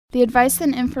The advice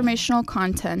and informational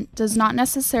content does not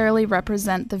necessarily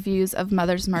represent the views of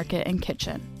Mother's Market and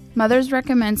Kitchen. Mother's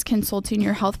recommends consulting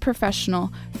your health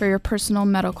professional for your personal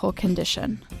medical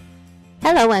condition.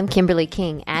 Hello, I'm Kimberly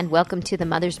King, and welcome to the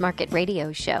Mother's Market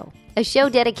Radio Show, a show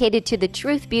dedicated to the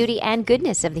truth, beauty, and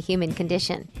goodness of the human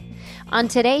condition. On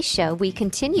today's show, we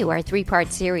continue our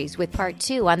three-part series with Part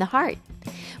 2 on the heart.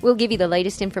 We'll give you the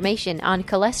latest information on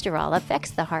cholesterol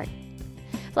affects the heart.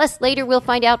 Plus, later we'll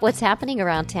find out what's happening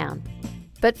around town.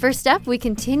 But first up, we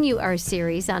continue our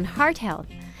series on heart health.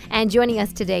 And joining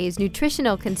us today is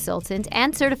nutritional consultant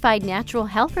and certified natural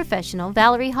health professional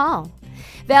Valerie Hall.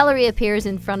 Valerie appears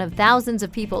in front of thousands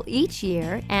of people each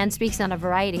year and speaks on a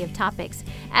variety of topics,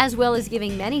 as well as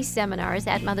giving many seminars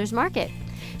at Mother's Market.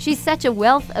 She's such a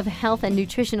wealth of health and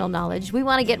nutritional knowledge, we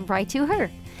want to get right to her.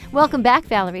 Welcome back,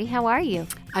 Valerie. How are you?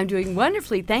 I'm doing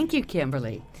wonderfully. Thank you,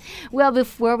 Kimberly. Well,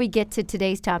 before we get to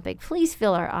today's topic, please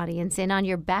fill our audience in on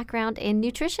your background in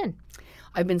nutrition.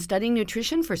 I've been studying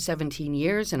nutrition for 17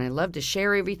 years, and I love to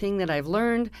share everything that I've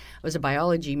learned. I was a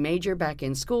biology major back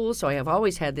in school, so I have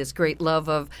always had this great love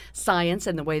of science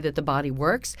and the way that the body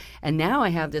works. And now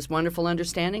I have this wonderful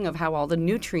understanding of how all the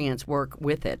nutrients work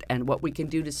with it and what we can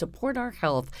do to support our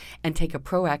health and take a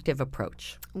proactive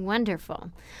approach.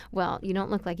 Wonderful. Well, you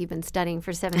don't look like you've been studying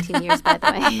for 17 years, by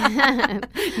the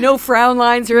way. No frown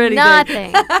lines or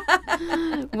anything.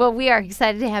 Nothing. Well, we are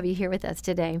excited to have you here with us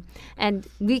today. And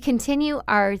we continue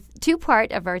our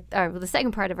the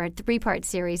second part of our three-part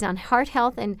series on heart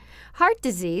health and heart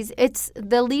disease. It's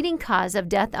the leading cause of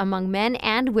death among men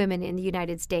and women in the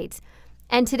United States.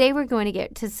 And today we're going to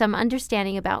get to some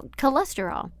understanding about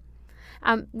cholesterol.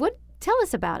 Tell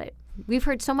us about it. We've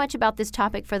heard so much about this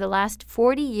topic for the last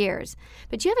 40 years,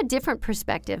 but you have a different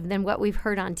perspective than what we've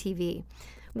heard on TV.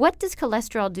 What does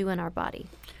cholesterol do in our body?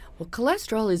 Well,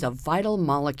 cholesterol is a vital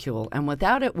molecule, and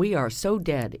without it, we are so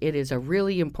dead. It is a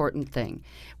really important thing.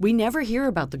 We never hear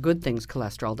about the good things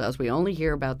cholesterol does. We only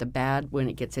hear about the bad when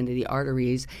it gets into the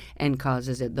arteries and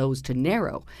causes those to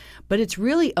narrow. But it's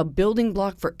really a building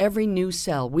block for every new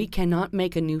cell. We cannot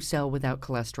make a new cell without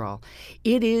cholesterol.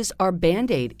 It is our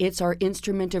Band-Aid. It's our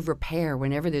instrument of repair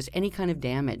whenever there's any kind of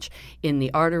damage in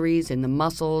the arteries, in the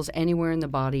muscles, anywhere in the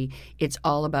body. It's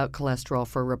all about cholesterol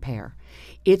for repair.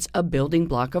 It's a building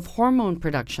block of hormone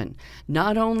production.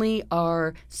 Not only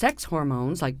are sex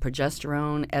hormones like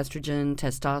progesterone, estrogen,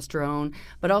 testosterone,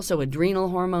 but also adrenal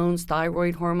hormones,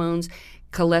 thyroid hormones.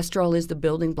 Cholesterol is the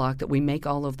building block that we make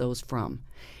all of those from.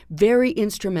 Very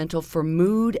instrumental for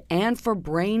mood and for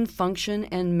brain function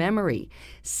and memory.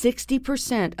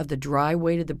 60% of the dry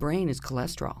weight of the brain is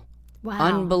cholesterol. Wow.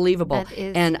 Unbelievable.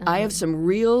 I have some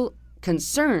real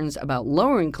concerns about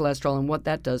lowering cholesterol and what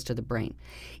that does to the brain.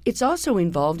 It's also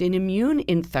involved in immune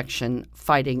infection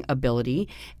fighting ability,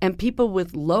 and people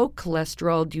with low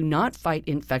cholesterol do not fight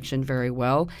infection very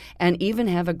well and even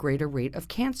have a greater rate of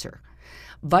cancer.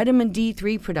 Vitamin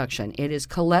D3 production. It is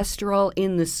cholesterol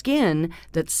in the skin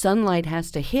that sunlight has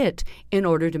to hit in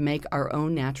order to make our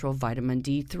own natural vitamin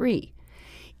D3.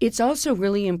 It's also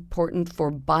really important for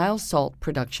bile salt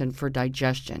production for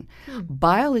digestion.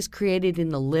 Bile is created in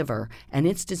the liver, and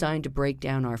it's designed to break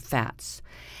down our fats.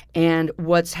 And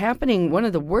what's happening, one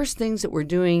of the worst things that we're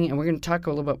doing, and we're going to talk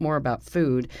a little bit more about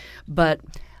food, but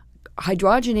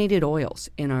hydrogenated oils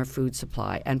in our food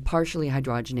supply and partially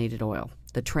hydrogenated oil,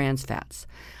 the trans fats,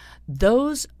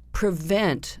 those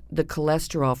prevent the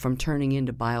cholesterol from turning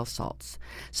into bile salts.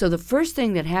 So the first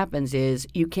thing that happens is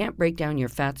you can't break down your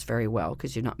fats very well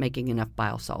because you're not making enough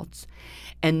bile salts.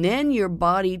 And then your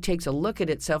body takes a look at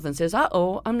itself and says,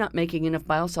 uh-oh, I'm not making enough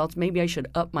bile salts. Maybe I should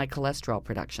up my cholesterol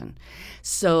production.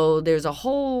 So there's a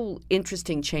whole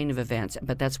interesting chain of events,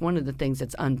 but that's one of the things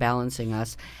that's unbalancing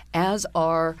us, as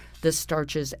are the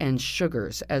starches and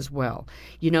sugars as well.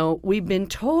 You know, we've been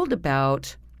told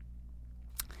about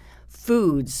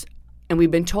foods, and we've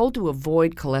been told to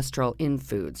avoid cholesterol in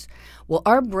foods. Well,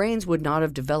 our brains would not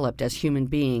have developed as human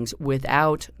beings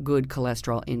without good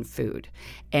cholesterol in food,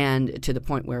 and to the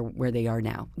point where they are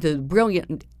now. The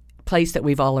brilliant place that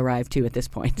we've all arrived to at this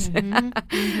point.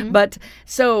 But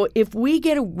so if we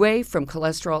get away from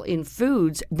cholesterol in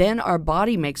foods, then our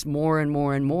body makes more and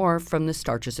more and more from the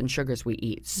starches and sugars we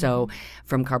eat, so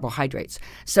from carbohydrates.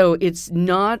 So it's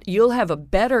not, you'll have a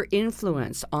better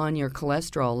influence on your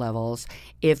cholesterol levels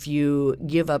if you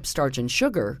give up starch and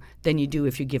sugar than you do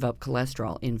if you give up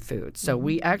cholesterol in food. So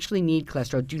we actually need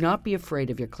cholesterol. Do not be afraid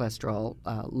of your cholesterol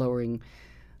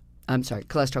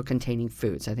cholesterol-containing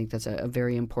foods. I think that's a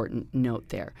very important note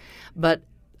there. But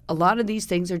a lot of these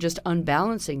things are just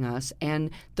unbalancing us. And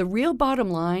the real bottom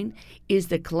line is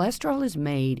that cholesterol is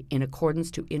made in accordance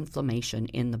to inflammation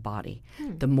in the body.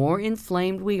 The more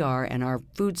inflamed we are, and our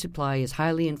food supply is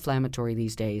highly inflammatory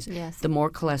these days, the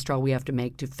more cholesterol we have to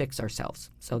make to fix ourselves.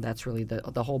 So that's really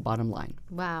the whole bottom line.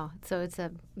 Wow. So it's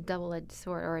a double-edged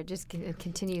sword, or it just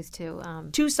continues to...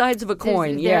 Two sides of a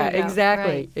coin. Yeah,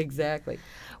 exactly. Right. Exactly.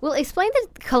 Well, explain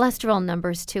the cholesterol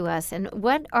numbers to us, and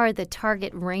what are the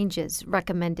target ranges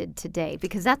recommended today?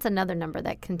 Because that's another number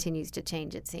that continues to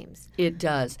change, it seems. It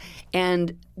does.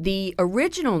 And the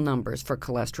original numbers for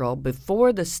cholesterol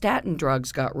before the statin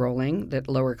drugs got rolling that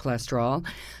lower cholesterol,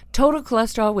 total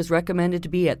cholesterol was recommended to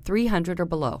be at 300 or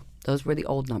below. Those were the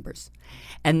old numbers.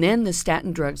 And then the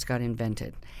statin drugs got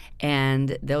invented,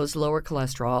 and those lower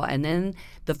cholesterol. And then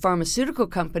the pharmaceutical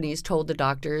companies told the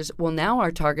doctors, well, now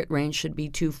our target range should be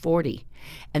 240.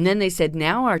 And then they said,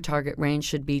 now our target range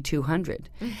should be 200.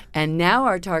 And now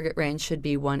our target range should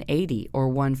be 180 or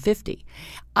 150.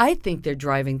 I think they're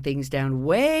driving things down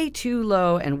way too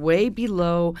low and way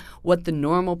below what the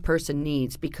normal person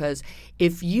needs, because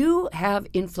if you have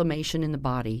inflammation in the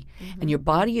body and your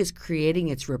body is creating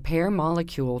its repair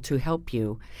molecule to help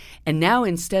you, and now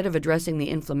instead of addressing the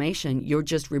inflammation, you're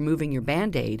just removing your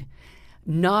Band-Aid,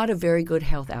 not a very good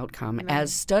health outcome,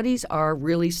 as studies are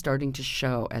really starting to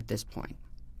show at this point.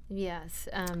 Yes.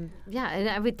 And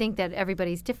I would think that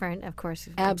everybody's different, of course,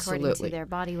 according to their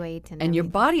body weight. And your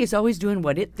body is always doing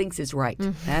what it thinks is right.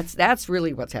 That's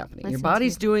really what's happening. Your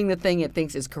body's doing the thing it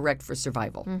thinks is correct for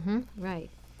survival. Right.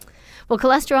 Well,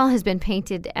 cholesterol has been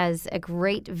painted as a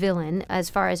great villain as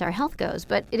far as our health goes,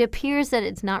 but it appears that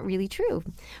it's not really true.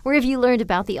 Where have you learned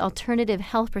about the alternative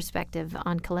health perspective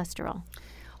on cholesterol?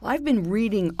 Well, I've been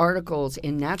reading articles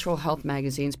in natural health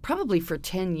magazines probably for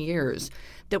 10 years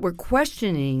that were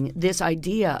questioning this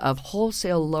idea of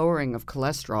wholesale lowering of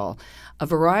cholesterol. A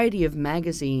variety of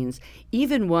magazines,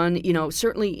 even one,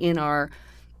 certainly in our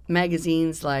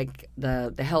magazines like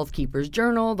the Health Keepers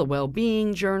Journal, the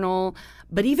Well-Being Journal,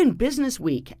 but even Business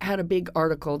Week had a big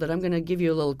article that I'm going to give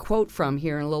you a little quote from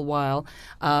here in a little while.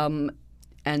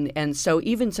 And so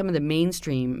even some of the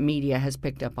mainstream media has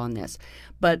picked up on this.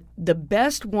 But the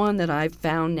best one that I've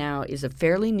found now is a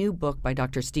fairly new book by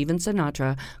Dr. Stephen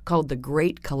Sinatra called The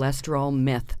Great Cholesterol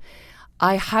Myth.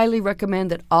 I highly recommend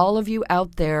that all of you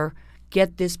out there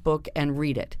get this book and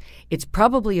read it. It's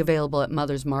probably available at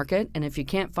Mother's Market, and if you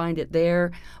can't find it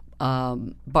there,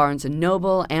 Barnes &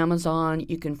 Noble, Amazon,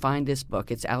 you can find this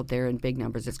book. It's out there in big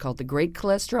numbers. It's called The Great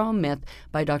Cholesterol Myth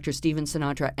by Dr. Stephen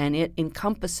Sinatra, and it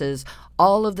encompasses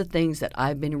all of the things that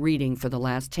I've been reading for the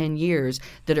last 10 years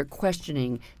that are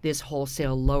questioning this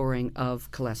wholesale lowering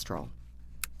of cholesterol.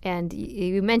 And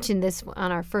you mentioned this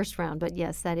on our first round, but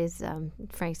yes, that is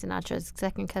Frank Sinatra's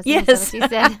second cousin. Yes. Is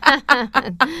that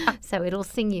what you said? So it'll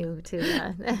sing you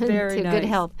to good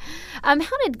health. How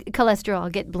did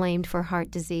cholesterol get blamed for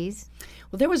heart disease?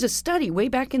 Well, there was a study way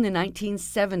back in the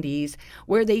 1970s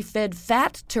where they fed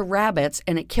fat to rabbits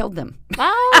and it killed them.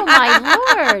 Oh,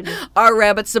 my Lord. Are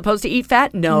rabbits supposed to eat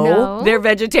fat? No. They're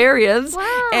vegetarians.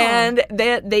 Wow. And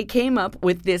they came up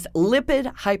with this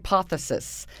lipid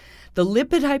hypothesis. The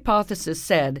lipid hypothesis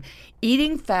said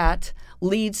eating fat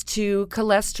leads to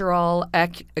cholesterol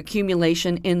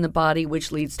accumulation in the body,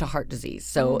 which leads to heart disease.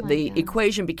 So the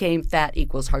equation became fat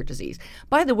equals heart disease.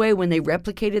 By the way, when they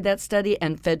replicated that study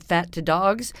and fed fat to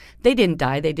dogs, they didn't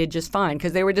die. They did just fine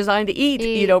because they were designed to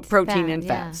eat protein and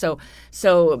fat. Yeah.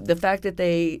 So the fact that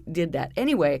they did that.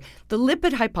 Anyway, the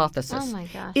lipid hypothesis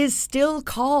is still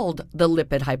called the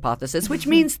lipid hypothesis, which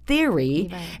means theory.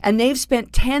 Right. And they've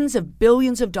spent tens of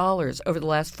billions of dollars over the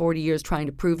last 40 years trying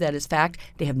to prove that as fact.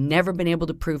 They have never been able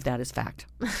to prove that as fact.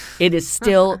 It is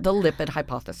still the lipid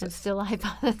hypothesis. It's still a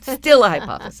hypothesis. Still a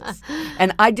hypothesis.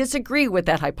 And I disagree with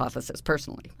that hypothesis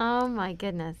personally. Oh, my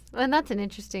goodness. Well, and that's an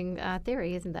interesting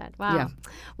theory, isn't that? Wow. Yeah.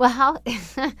 Well, how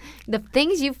the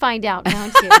things you find out,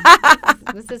 don't you?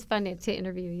 This is fun to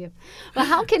interview you. Well,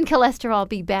 how can cholesterol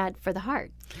be bad for the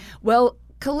heart? Well,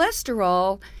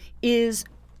 cholesterol is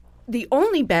the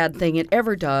only bad thing it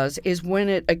ever does is when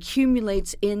it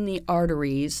accumulates in the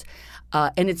arteries.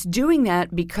 And it's doing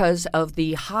that because of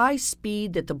the high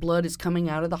speed that the blood is coming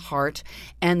out of the heart,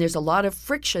 and there's a lot of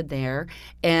friction there.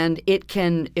 And it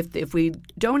can, if we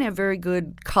don't have very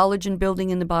good collagen building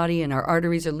in the body and our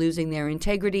arteries are losing their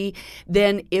integrity,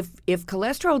 then if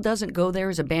cholesterol doesn't go there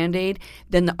as a Band-Aid,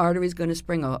 then the artery is going to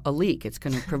spring a leak. It's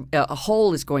going to a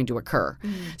hole is going to occur.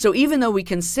 So even though we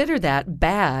consider that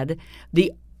bad,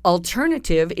 the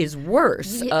alternative is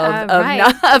worse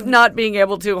right. of not being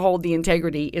able to hold the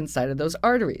integrity inside of those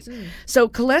arteries. So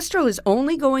cholesterol is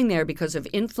only going there because of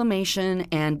inflammation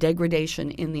and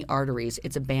degradation in the arteries.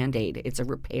 It's a Band-Aid. It's a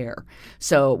repair.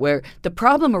 So where the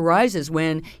problem arises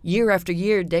when year after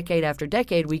year, decade after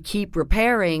decade, we keep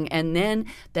repairing, and then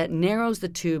that narrows the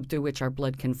tube through which our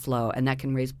blood can flow, and that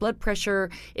can raise blood pressure.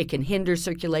 It can hinder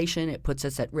circulation. It puts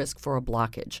us at risk for a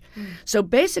blockage. So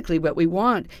basically what we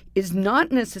want is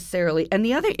not necessarily, and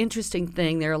the other interesting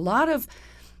thing, there are a lot of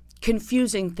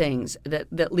confusing things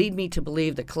that lead me to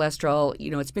believe that cholesterol,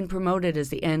 it's been promoted as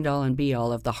the end-all and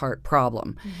be-all of the heart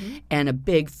problem and a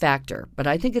big factor. But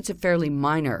I think it's a fairly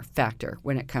minor factor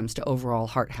when it comes to overall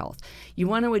heart health. You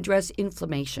want to address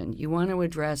inflammation. You want to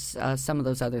address some of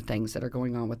those other things that are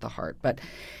going on with the heart. But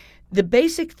the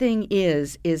basic thing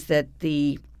is that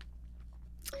the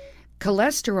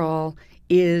cholesterol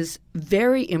is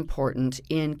very important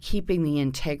in keeping the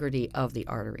integrity of the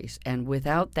arteries. And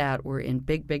without that, we're in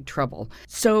big, big trouble.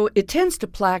 So it tends to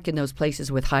plaque in those places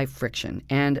with high friction.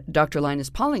 And Dr. Linus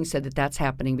Pauling said that that's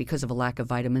happening because of a lack of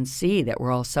vitamin C, that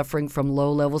we're all suffering from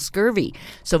low-level scurvy.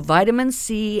 So vitamin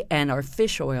C and our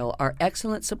fish oil are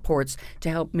excellent supports to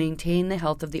help maintain the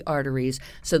health of the arteries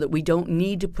so that we don't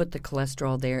need to put the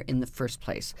cholesterol there in the first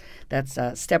place. That's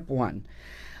step one.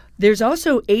 There's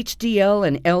also HDL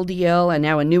and LDL, and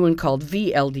now a new one called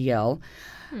VLDL.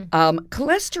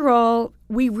 Cholesterol,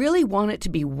 we really want it to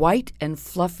be white and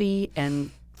fluffy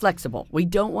and flexible. We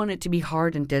don't want it to be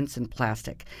hard and dense and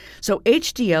plastic. So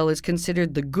HDL is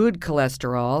considered the good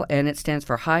cholesterol, and it stands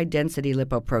for high-density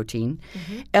lipoprotein.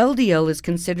 LDL is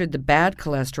considered the bad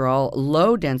cholesterol,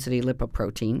 low-density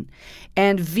lipoprotein.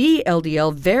 And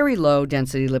VLDL, very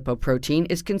low-density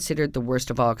lipoprotein, is considered the worst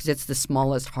of all because it's the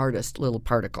smallest, hardest little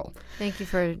particle. Thank you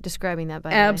for describing that, by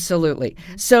the way. Absolutely.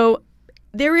 So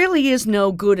there really is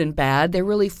no good and bad. They're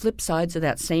really flip sides of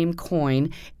that same coin.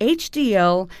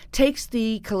 HDL takes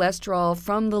the cholesterol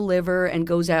from the liver and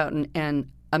goes out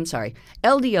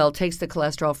LDL takes the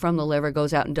cholesterol from the liver,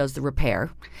 goes out and does the repair,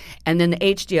 and then the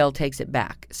HDL takes it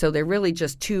back. So they're really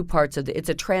just two parts of it's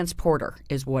a transporter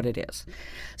is what it is.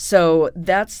 So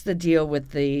that's the deal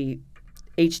with the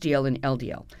HDL and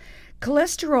LDL.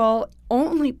 Cholesterol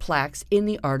only plaques in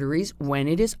the arteries when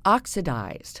it is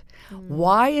oxidized.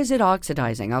 Why is it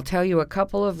oxidizing? I'll tell you a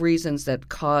couple of reasons that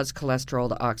cause cholesterol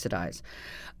to oxidize.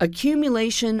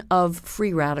 Accumulation of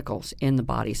free radicals in the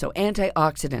body. So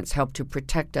antioxidants help to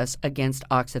protect us against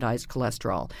oxidized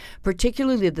cholesterol,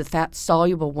 particularly the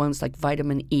fat-soluble ones like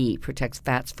vitamin E protects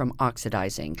fats from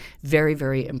oxidizing. Very,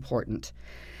 very important.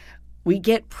 We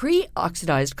get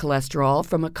pre-oxidized cholesterol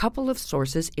from a couple of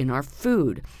sources in our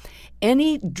food.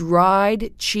 Any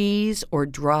dried cheese or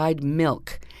dried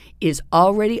milk is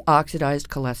already oxidized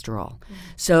cholesterol.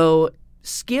 So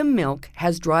skim milk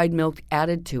has dried milk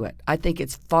added to it. I think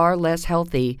it's far less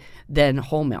healthy than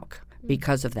whole milk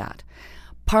because of that.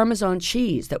 Parmesan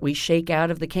cheese that we shake out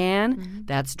of the can,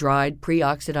 that's dried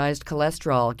pre-oxidized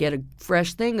cholesterol. Get a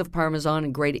fresh thing of Parmesan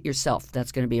and grate it yourself.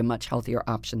 That's going to be a much healthier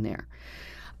option there.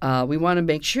 We want to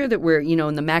make sure that we're,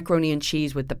 in the macaroni and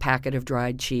cheese with the packet of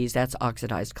dried cheese, that's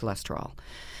oxidized cholesterol.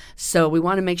 So we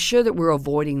want to make sure that we're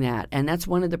avoiding that. And that's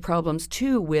one of the problems,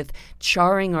 too, with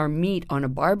charring our meat on a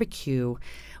barbecue,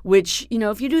 which,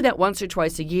 if you do that once or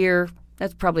twice a year,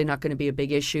 that's probably not going to be a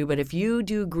big issue. But if you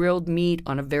do grilled meat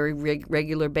on a very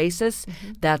regular basis,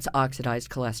 that's oxidized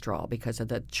cholesterol because of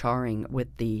the charring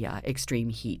with the extreme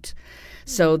heat.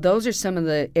 So those are some of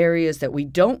the areas that we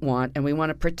don't want, and we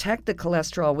want to protect the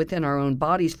cholesterol within our own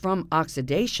bodies from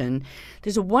oxidation.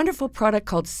 There's a wonderful product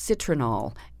called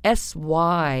Sytrinol,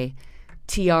 Sytrinol,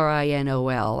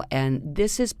 and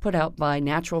this is put out by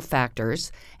Natural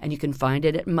Factors, and you can find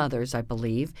it at Mother's, I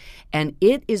believe. And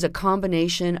it is a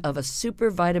combination of a super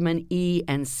vitamin E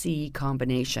and C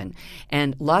combination,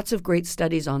 and lots of great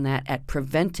studies on that at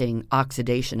preventing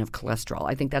oxidation of cholesterol.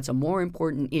 I think that's a more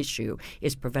important issue,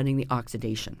 is preventing the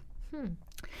oxidation.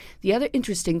 The other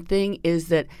interesting thing is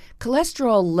that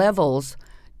cholesterol levels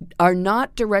are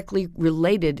not directly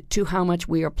related to how much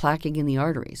we are plaquing in the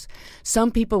arteries.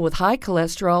 Some people with high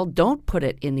cholesterol don't put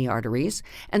it in the arteries,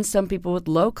 and some people with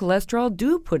low cholesterol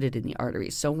do put it in the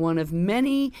arteries. So one of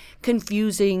many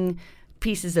confusing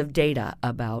pieces of data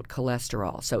about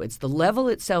cholesterol. So it's the level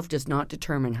itself does not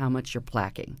determine how much you're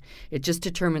plaquing. It just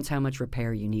determines how much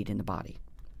repair you need in the body.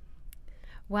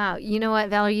 Wow. You know what,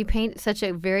 Valerie, you paint such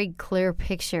a very clear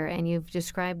picture, and you've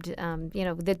described,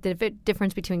 the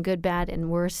difference between good, bad, and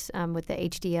worse with the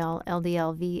HDL,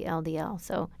 LDL,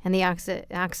 VLDL, and the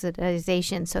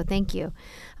oxidization. So thank you.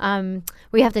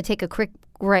 We have to take a quick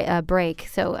break.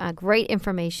 So great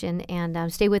information,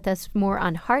 and stay with us more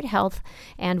on heart health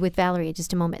and with Valerie in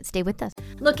just a moment. Stay with us.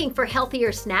 Looking for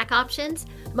healthier snack options?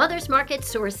 Mother's Market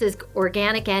sources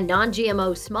organic and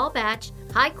non-GMO small batch,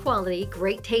 high quality,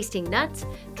 great tasting nuts,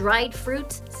 dried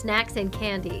fruits, snacks, and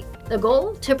candy. The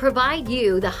goal? To provide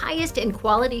you the highest in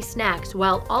quality snacks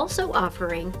while also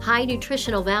offering high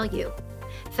nutritional value.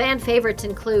 Fan favorites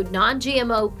include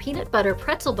non-GMO peanut butter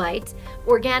pretzel bites,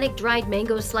 organic dried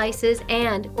mango slices,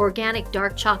 and organic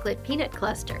dark chocolate peanut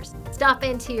clusters. Stop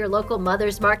into your local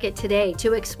Mother's Market today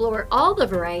to explore all the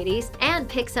varieties and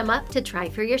pick some up to try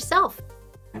for yourself.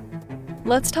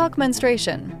 Let's talk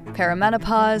menstruation,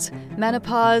 perimenopause,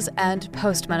 menopause, and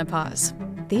postmenopause.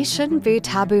 These shouldn't be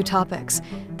taboo topics.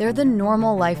 They're the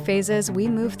normal life phases we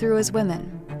move through as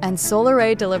women. And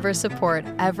Solaray delivers support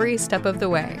every step of the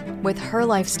way with her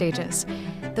life stages.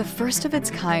 The first of its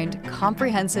kind,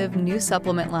 comprehensive new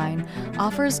supplement line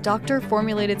offers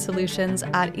doctor-formulated solutions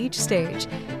at each stage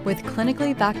with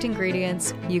clinically backed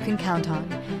ingredients you can count on.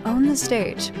 Own the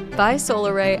stage. Buy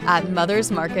Solaray at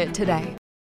Mother's Market today.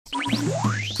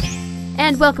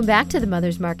 And welcome back to the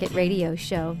Mother's Market Radio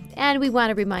Show. And we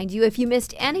want to remind you, if you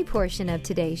missed any portion of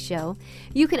today's show,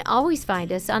 you can always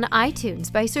find us on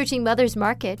iTunes by searching Mother's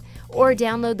Market or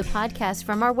download the podcast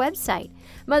from our website,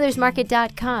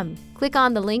 mothersmarket.com. Click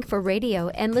on the link for radio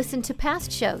and listen to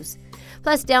past shows.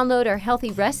 Plus, download our healthy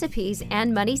recipes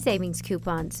and money savings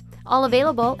coupons, all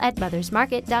available at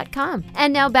mothersmarket.com.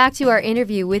 And now back to our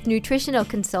interview with nutritional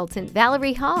consultant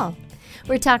Valerie Hall.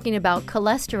 We're talking about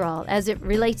cholesterol as it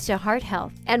relates to heart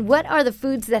health. And what are the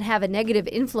foods that have a negative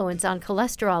influence on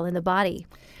cholesterol in the body?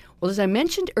 Well, as I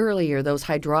mentioned earlier, those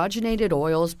hydrogenated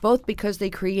oils, both because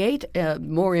they create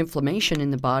more inflammation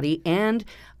in the body and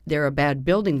they're a bad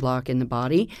building block in the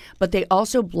body, but they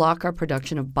also block our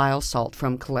production of bile salt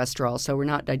from cholesterol, so we're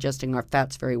not digesting our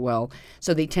fats very well.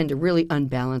 So they tend to really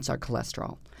unbalance our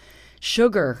cholesterol.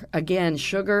 Sugar, again,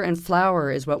 sugar and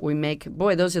flour is what we make.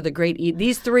 Boy, those are the great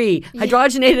these three,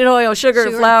 hydrogenated oil, sugar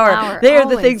and flour. They are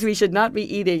the things we should not be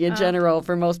eating in general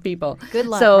for most people. Good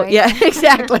luck, so, right? Yeah,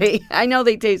 exactly. I know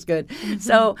they taste good.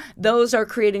 So those are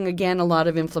creating, again, a lot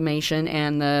of inflammation,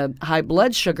 and the high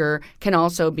blood sugar can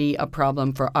also be a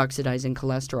problem for oxidizing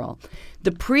cholesterol.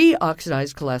 The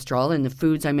pre-oxidized cholesterol in the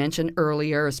foods I mentioned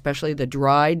earlier, especially the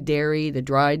dried dairy, the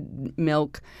dried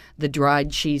milk, the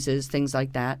dried cheeses, things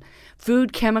like that.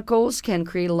 Food chemicals can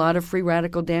create a lot of free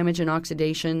radical damage and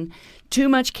oxidation. Too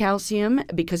much calcium,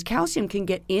 because calcium can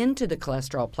get into the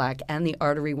cholesterol plaque and the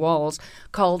artery walls,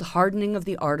 called hardening of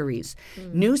the arteries.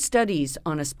 New studies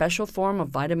on a special form of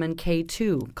vitamin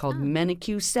K2 called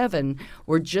MENQ7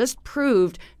 were just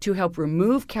proved to help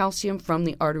remove calcium from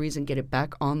the arteries and get it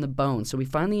back on the bone. So we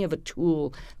finally have a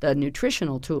tool, the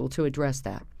nutritional tool, to address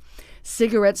that.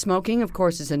 Cigarette smoking, of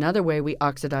course, is another way we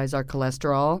oxidize our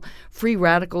cholesterol. Free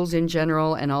radicals in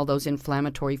general, and all those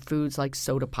inflammatory foods like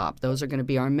soda pop. Those are going to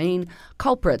be our main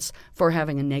culprits for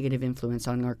having a negative influence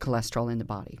on our cholesterol in the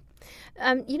body.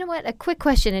 You know what? A quick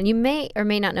question, and you may or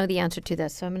may not know the answer to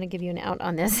this, so I'm going to give you an out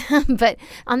on this. But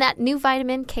on that new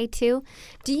vitamin K2,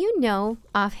 do you know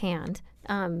offhand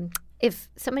if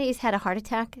somebody's had a heart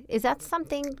attack, is that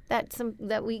something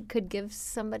that we could give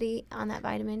somebody on that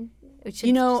vitamin?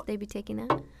 Should they be taking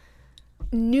that?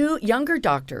 Younger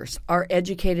doctors are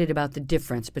educated about the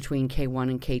difference between K1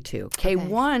 and K2.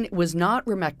 K1 was not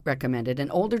recommended, and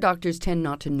older doctors tend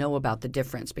not to know about the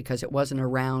difference because it wasn't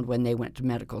around when they went to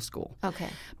medical school. Okay.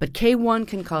 But K1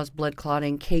 can cause blood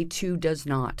clotting. K2 does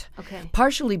not. Okay.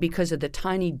 Partially because of the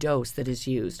tiny dose that is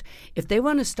used. If they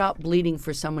want to stop bleeding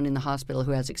for someone in the hospital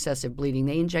who has excessive bleeding,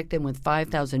 they inject them with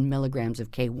 5,000 milligrams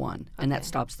of K1, and that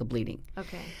stops the bleeding.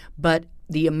 Okay. But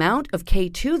the amount of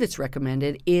K2 that's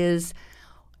recommended is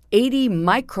 80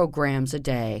 micrograms a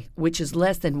day, which is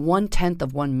less than 1/10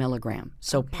 of 1 milligram.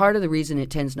 So part of the reason it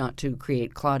tends not to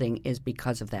create clotting is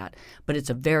because of that. But it's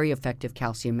a very effective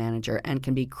calcium manager and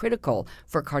can be critical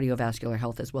for cardiovascular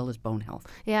health as well as bone health.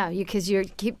 Yeah, because you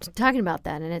keep talking about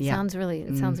that, and it sounds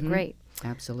sounds great.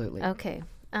 Absolutely. Okay.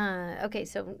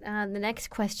 So the next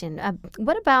question.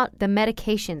 What about the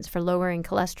medications for lowering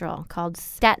cholesterol called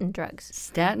statin drugs?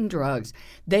 Statin drugs.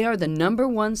 They are the number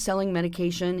one selling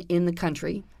medication in the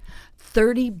country.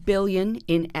 $30 billion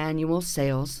in annual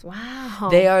sales. Wow.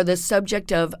 They are the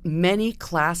subject of many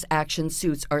class action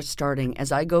suits are starting.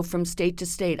 As I go from state to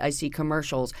state, I see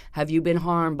commercials. Have you been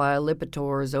harmed by a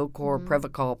Lipitor, Zocor,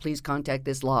 Prevacol? Please contact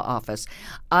this law office.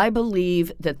 I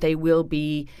believe that they will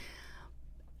be,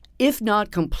 if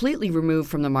not completely removed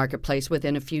from the marketplace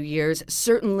within a few years,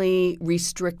 certainly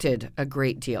restricted a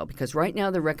great deal, because right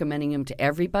now they're recommending them to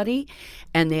everybody,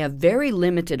 and they have very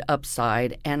limited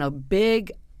upside and a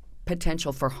big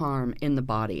potential for harm in the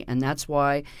body, and that's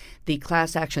why the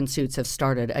class action suits have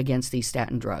started against these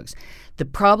statin drugs. The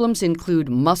problems include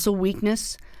muscle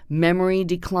weakness, memory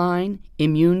decline,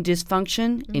 immune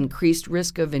dysfunction, increased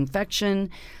risk of infection,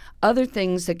 other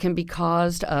things that can be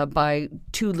caused by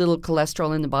too little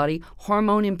cholesterol in the body,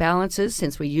 hormone imbalances,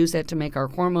 since we use that to make our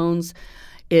hormones.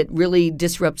 It really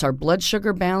disrupts our blood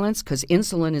sugar balance because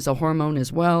insulin is a hormone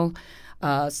as well.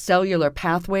 Cellular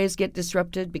pathways get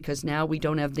disrupted because now we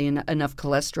don't have enough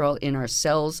cholesterol in our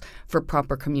cells for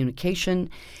proper communication.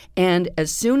 And as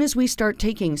soon as we start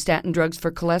taking statin drugs for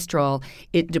cholesterol,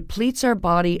 it depletes our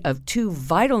body of two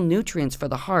vital nutrients for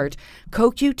the heart.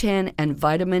 CoQ10 and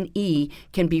vitamin E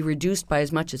can be reduced by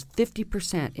as much as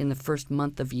 50% in the first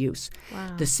month of use.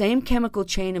 Wow. The same chemical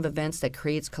chain of events that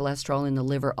creates cholesterol in the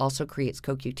liver also creates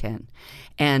CoQ10.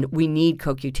 And we need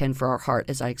CoQ10 for our heart,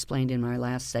 as I explained in my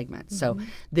last segment. So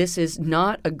this is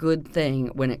not a good thing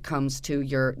when it comes to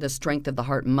the strength of the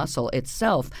heart muscle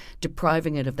itself,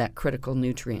 depriving it of that critical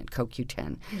nutrient,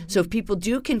 CoQ10. So if people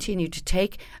do continue to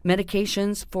take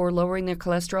medications for lowering their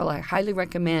cholesterol, I highly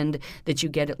recommend that you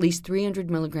get at least 300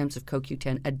 milligrams of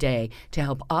CoQ10 a day to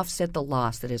help offset the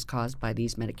loss that is caused by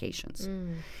these medications.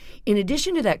 In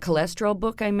addition to that cholesterol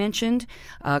book I mentioned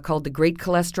called The Great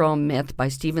Cholesterol Myth by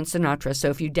Stephen Sinatra,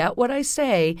 so if you doubt what I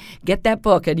say, get that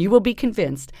book and you will be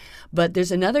convinced. But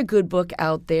there's another good book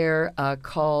out there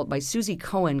by Susie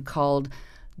Cohen called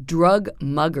Drug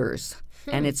Muggers,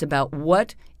 and it's about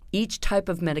what each type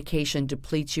of medication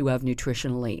depletes you of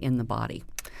nutritionally in the body.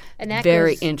 And that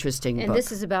Very interesting book. And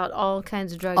this is about all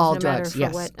kinds of drugs. All no drugs, matter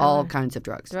yes. for what, all kinds of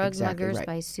drugs. Drug exactly Muggers right.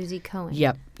 by Susie Cohen.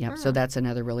 Yep. So that's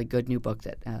another really good new book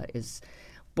that is,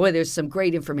 boy, there's some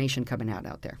great information coming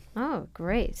out there. Oh,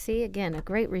 great. See, again, a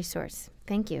great resource.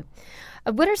 Thank you.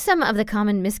 What are some of the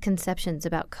common misconceptions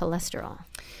about cholesterol?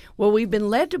 Well, we've been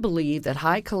led to believe that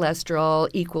high cholesterol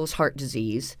equals heart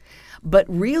disease, but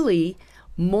really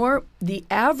the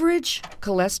average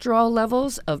cholesterol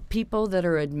levels of people that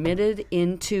are admitted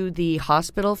into the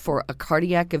hospital for a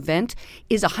cardiac event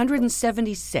is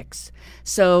 176.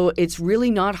 So it's really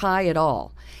not high at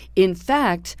all. In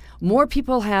fact, more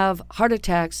people have heart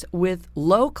attacks with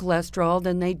low cholesterol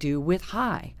than they do with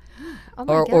high.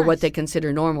 Or what they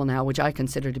consider normal now, which I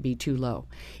consider to be too low.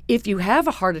 If you have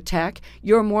a heart attack,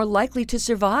 you're more likely to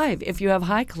survive if you have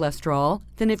high cholesterol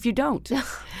than if you don't. Wow.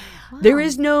 There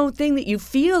is no thing that you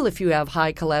feel if you have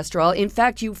high cholesterol. In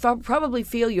fact, you probably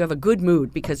feel you have a good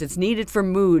mood because it's needed for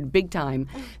mood big time.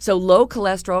 So low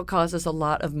cholesterol causes a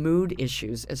lot of mood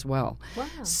issues as well. Wow.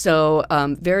 So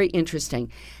very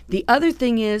interesting. The other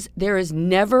thing is there is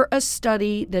never a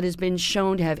study that has been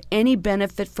shown to have any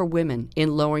benefit for women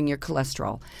in lowering your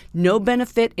cholesterol. No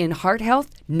benefit in heart health,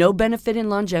 no benefit in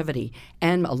longevity,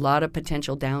 and a lot of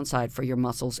potential downside for your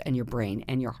muscles and your brain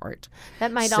and your heart.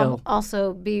 That might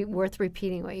also be worth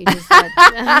repeating what you just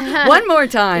said. One more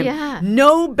time. Yeah.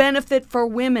 No benefit for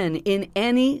women in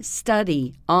any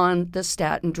study on the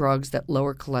statin drugs that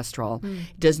lower cholesterol.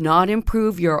 Does not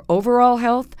improve your overall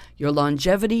health, your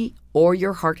longevity, or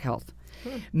your heart health.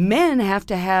 Men have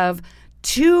to have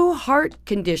 2 heart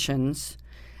conditions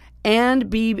and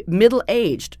be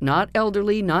middle-aged, not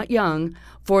elderly, not young,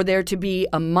 for there to be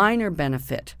a minor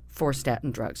benefit for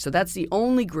statin drugs. So that's the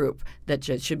only group that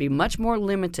should be much more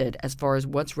limited as far as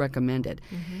what's recommended.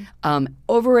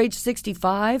 Over age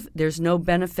 65, there's no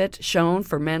benefit shown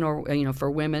for men or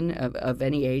for women of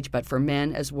any age, but for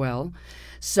men as well.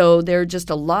 So there are just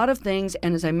a lot of things,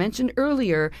 and as I mentioned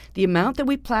earlier, the amount that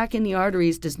we plaque in the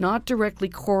arteries does not directly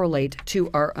correlate to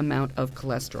our amount of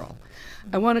cholesterol.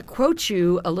 I want to quote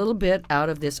you a little bit out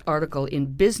of this article in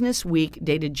Business Week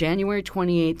dated January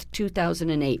 28th,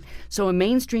 2008. So a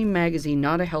mainstream magazine,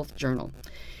 not a health journal.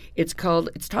 It's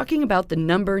talking about the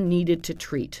number needed to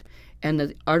treat. And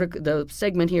the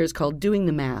segment here is called Doing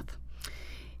the Math.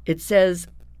 It says,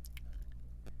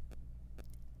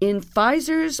 in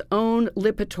Pfizer's own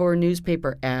Lipitor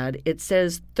newspaper ad, it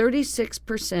says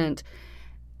 36%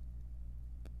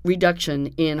 reduction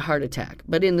in heart attack.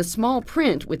 But in the small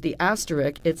print with the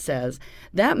asterisk, it says,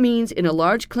 that means in a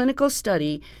large clinical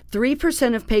study,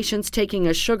 3% of patients taking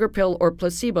a sugar pill or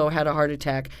placebo had a heart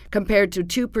attack compared to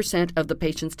 2% of the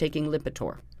patients taking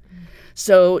Lipitor.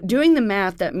 So doing the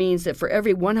math, that means that for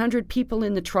every 100 people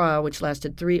in the trial, which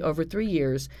lasted over 3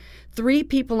 years, 3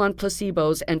 people on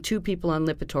placebos and 2 people on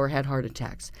Lipitor had heart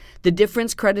attacks. The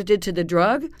difference credited to the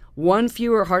drug, 1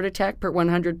 fewer heart attack per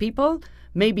 100 people,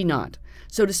 Maybe not.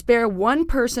 So to spare one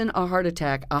person a heart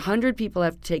attack, 100 people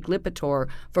have to take Lipitor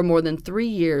for more than 3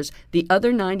 years. The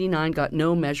other 99 got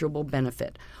no measurable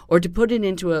benefit. Or to put it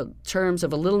into terms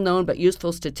of a little-known but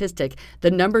useful statistic,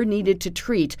 the number needed to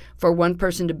treat for one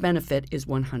person to benefit is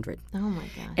 100. Oh, my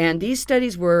God. And these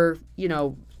studies were,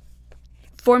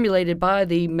 formulated by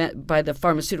the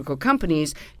pharmaceutical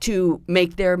companies to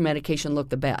make their medication look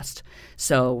the best.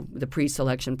 So the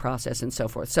pre-selection process and so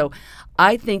forth. So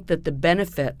I think that the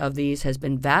benefit of these has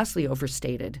been vastly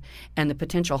overstated, and the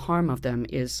potential harm of them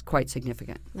is quite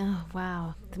significant. Oh,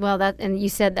 wow. Well, and you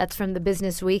said that's from the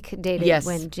Business Week dated yes.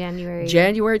 when January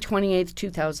 28th,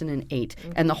 2008.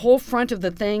 Mm-hmm. And the whole front of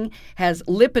the thing has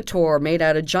Lipitor made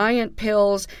out of giant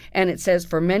pills, and it says,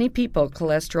 for many people,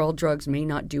 cholesterol drugs may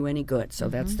not do any good.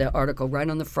 So that's the article right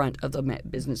on the front of the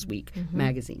Business Week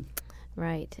magazine.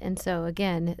 Right. And so,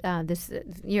 again,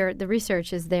 the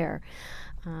research is there.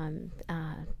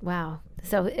 Wow.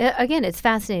 So, again, it's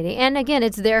fascinating. And, again,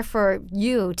 it's there for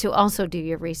you to also do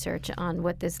your research on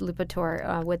what this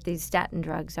Lipitor, what these statin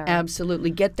drugs are.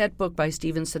 Absolutely. Get that book by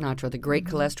Stephen Sinatra, The Great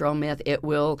Cholesterol Myth. It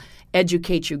will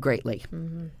educate you greatly.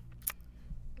 Mm-hmm.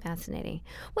 Fascinating.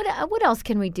 What else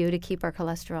can we do to keep our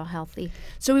cholesterol healthy?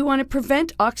 So we want to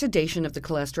prevent oxidation of the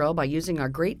cholesterol by using our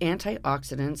great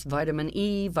antioxidants. Vitamin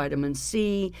E, vitamin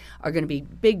C are going to be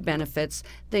big benefits.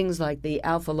 Things like the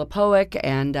alpha-lipoic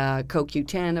and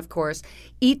CoQ10, of course.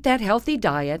 Eat that healthy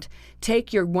diet.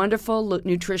 Take your wonderful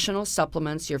nutritional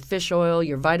supplements, your fish oil,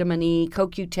 your vitamin E,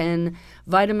 CoQ10,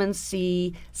 vitamin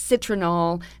C,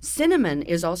 citronol. Cinnamon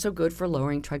is also good for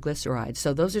lowering triglycerides.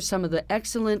 So those are some of the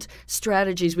excellent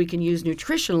strategies we can use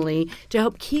nutritionally to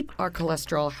help keep our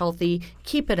cholesterol healthy,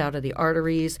 keep it out of the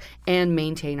arteries, and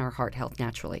maintain our heart health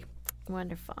naturally.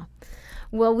 Wonderful.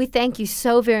 Well, we thank you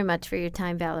so very much for your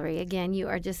time, Valerie. Again, you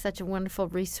are just such a wonderful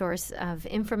resource of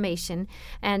information.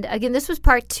 And again, this was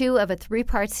part 2 of a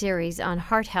 3-part series on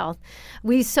heart health.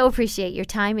 We so appreciate your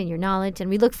time and your knowledge, and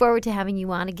we look forward to having you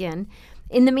on again.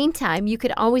 In the meantime, you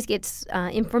could always get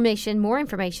more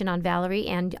information on Valerie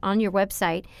and on your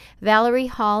website,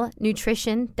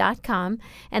 ValerieHallNutrition.com,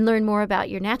 and learn more about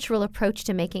your natural approach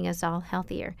to making us all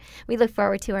healthier. We look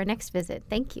forward to our next visit.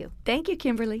 Thank you. Thank you,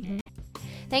 Kimberly.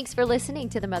 Thanks for listening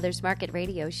to the Mother's Market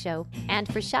radio show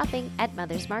and for shopping at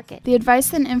Mother's Market. The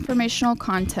advice and informational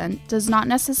content does not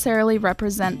necessarily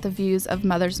represent the views of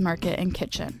Mother's Market and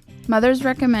Kitchen. Mothers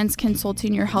recommends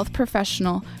consulting your health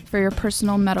professional for your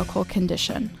personal medical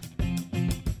condition.